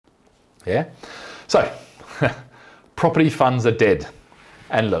Yeah. So property funds are dead.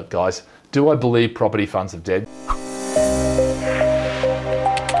 And look, guys, do I believe property funds are dead?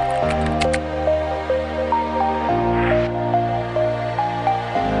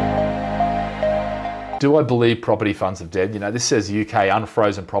 Do I believe property funds are dead? You know, this says UK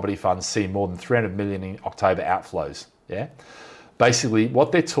unfrozen property funds see more than 300 million in October outflows. Yeah. Basically,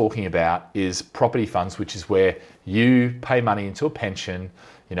 what they're talking about is property funds, which is where you pay money into a pension,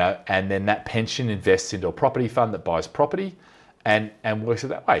 you know, and then that pension invests into a property fund that buys property and works it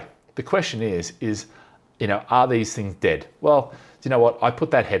that way. The question is, you know, are these things dead? Well, do you know what? I put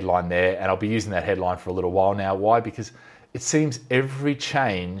that headline there and I'll be using that headline for a little while now. Why? Because it seems every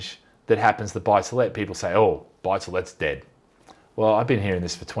change that happens to buy to let, people say, oh, buy to let's dead. Well, I've been hearing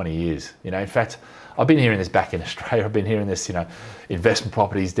this for 20 years. You know, in fact, I've been hearing this back in Australia. I've been hearing this, you know, investment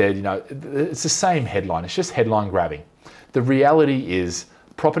property is dead. You know, it's the same headline. It's just headline grabbing. The reality is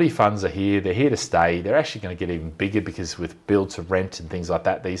property funds are here. They're here to stay. They're actually going to get even bigger because with build to rent and things like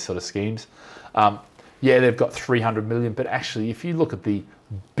that, these sort of schemes. Yeah, they've got 300 million, but actually, if you look at the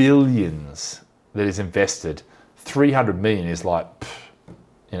billions that is invested, 300 million is like,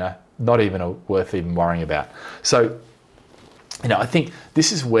 you know, not even worth even worrying about. So, you know, I think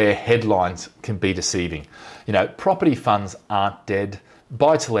this is where headlines can be deceiving. You know, property funds aren't dead.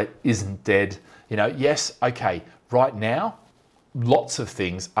 Buy to let isn't dead. You know, yes, okay, right now, lots of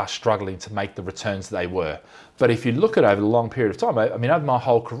things are struggling to make the returns they were. But if you look at over a long period of time, I mean, over my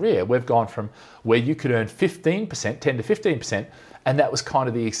whole career, we've gone from where you could earn 15%, 10 to 15%, and that was kind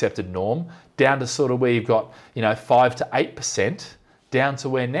of the accepted norm, down to sort of where you've got, you know, 5 to 8%, down to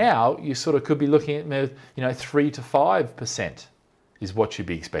where now you sort of could be looking at, you know, 3 to 5% is what you'd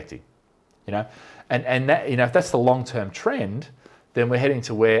be expecting, you know, and that, you know, if that's the long-term trend, then we're heading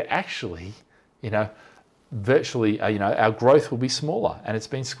to where actually, you know, virtually, you know, our growth will be smaller and it's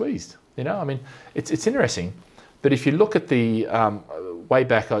been squeezed. You know, I mean, it's interesting, but if you look at the way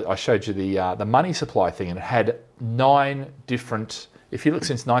back, I showed you the money supply thing, and it had 9 different. If you look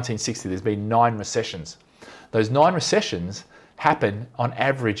since 1960, there's been 9 recessions. Those 9 recessions happen on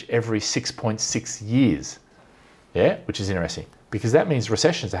average every 6.6 years. Yeah, which is interesting because that means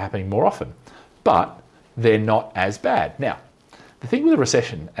recessions are happening more often, but they're not as bad. Now, the thing with a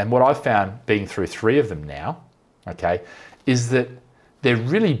recession, and what I've found being through 3 of them now, okay, is that they're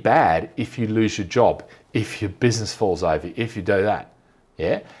really bad if you lose your job, if your business falls over, if you do that.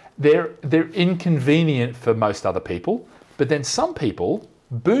 Yeah, they're inconvenient for most other people, but then some people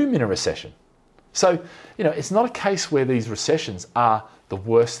boom in a recession. So, you know, it's not a case where these recessions are the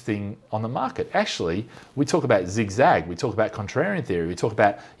worst thing on the market. Actually, we talk about zigzag, we talk about contrarian theory, we talk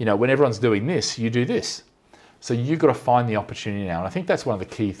about, you know, when everyone's doing this, you do this. So you've got to find the opportunity now. And I think that's one of the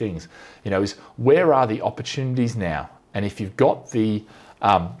key things, you know, is where are the opportunities now? And if you've got the,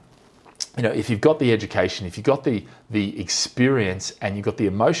 you know, if you've got the education, if you've got the experience and you've got the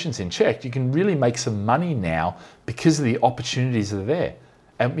emotions in check, you can really make some money now because of the opportunities that are there.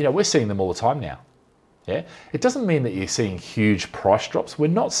 And, you know, we're seeing them all the time now. Yeah. It doesn't mean that you're seeing huge price drops. We're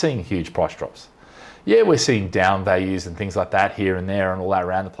not seeing huge price drops. Yeah, we're seeing down values and things like that here and there and all that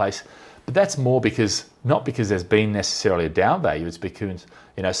around the place. But that's more because, not because there's been necessarily a down value, it's because,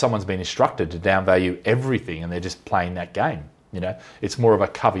 you know, someone's been instructed to down value everything and they're just playing that game. You know, it's more of a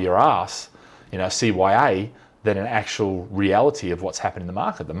cover your ass, you know, CYA than an actual reality of what's happened in the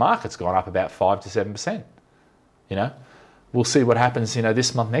market. The market's gone up about 5 to 7%. You know, we'll see what happens, you know,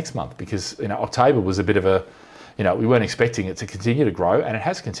 this month, next month, because, you know, October was a bit of a, you know, we weren't expecting it to continue to grow, and it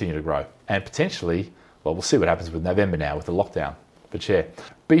has continued to grow. And potentially, well, we'll see what happens with November now with the lockdown. But yeah,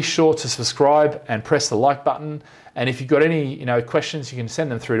 be sure to subscribe and press the like button. And if you've got any, you know, questions, you can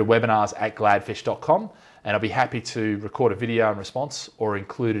send them through to webinars@gladfish.com, and I'll be happy to record a video in response or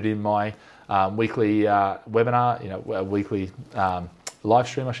include it in my weekly webinar, you know, weekly live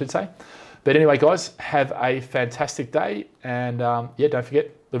stream, I should say. But anyway, guys, have a fantastic day, and yeah, don't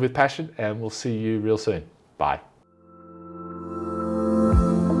forget, live with passion, and we'll see you real soon. Bye.